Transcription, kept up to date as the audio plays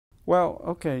Well,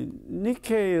 okay,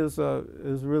 Nikkei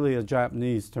is really a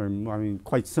Japanese term. I mean,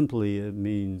 quite simply, it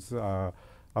means a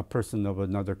person of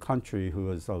another country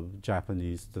who is of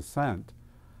Japanese descent.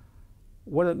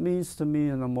 What it means to me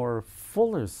in a more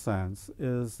fuller sense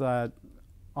is that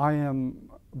I am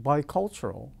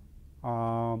bicultural,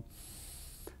 um,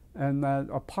 and that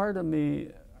a part of me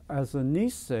as a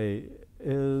Nisei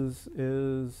is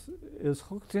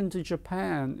hooked into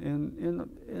Japan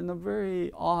in a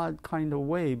very odd kind of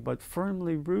way, but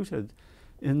firmly rooted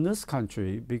in this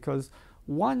country. Because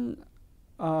one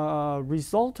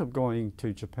result of going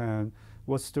to Japan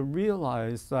was to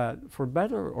realize that, for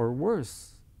better or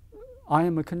worse, I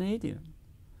am a Canadian.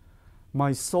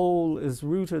 My soul is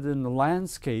rooted in the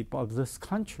landscape of this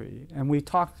country. And we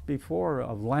talked before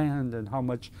of land and how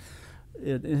much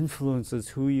it influences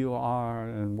who you are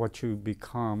and what you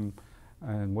become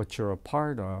and what you're a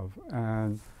part of.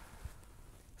 And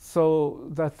so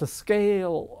that the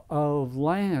scale of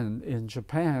land in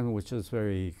Japan, which is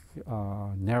very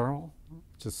narrow,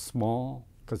 just small,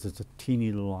 because it's a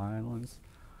teeny little island,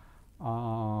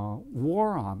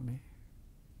 wore on me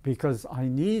because I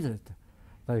needed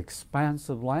the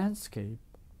expansive landscape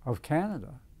of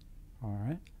Canada. All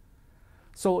right.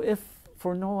 So if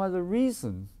for no other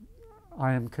reason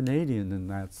I am Canadian in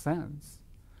that sense,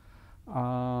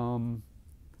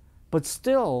 but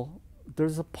still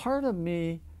there's a part of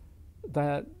me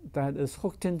that is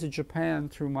hooked into Japan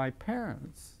through my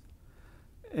parents,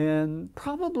 and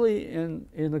probably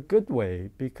in a good way,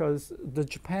 because the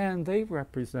Japan they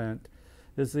represent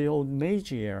is the old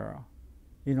Meiji era,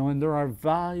 you know, and there are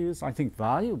values, I think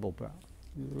valuable,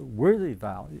 worthy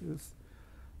values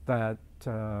that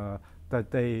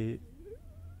that they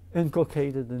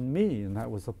inculcated in me, and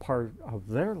that was a part of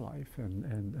their life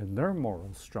and their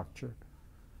moral structure.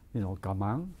 You know,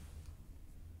 gaman,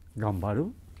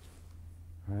 gambaru,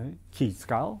 right?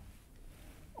 Kitsukau,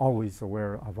 always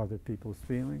aware of other people's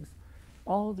feelings.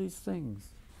 All these things,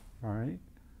 all right?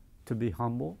 To be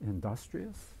humble,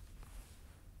 industrious.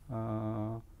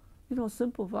 You know,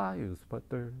 simple values, but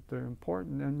they're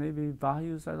important, and maybe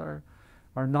values that are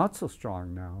not so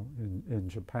strong now in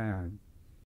Japan.